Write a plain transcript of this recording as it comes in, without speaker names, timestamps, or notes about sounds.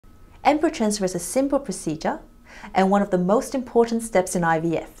Embryo transfer is a simple procedure and one of the most important steps in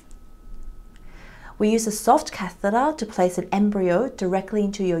IVF. We use a soft catheter to place an embryo directly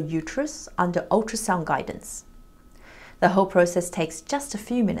into your uterus under ultrasound guidance. The whole process takes just a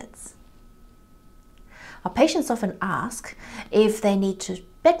few minutes. Our patients often ask if they need to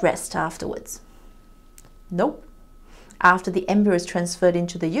bed rest afterwards. Nope. After the embryo is transferred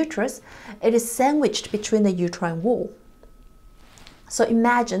into the uterus, it is sandwiched between the uterine wall. So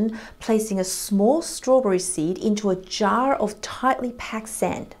imagine placing a small strawberry seed into a jar of tightly packed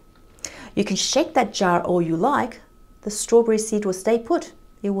sand. You can shake that jar all you like, the strawberry seed will stay put,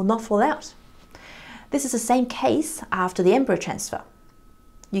 it will not fall out. This is the same case after the embryo transfer.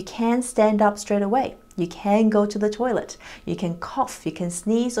 You can stand up straight away, you can go to the toilet, you can cough, you can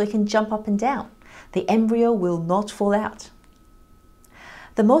sneeze, or you can jump up and down. The embryo will not fall out.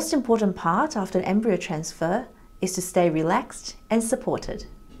 The most important part after an embryo transfer is to stay relaxed and supported.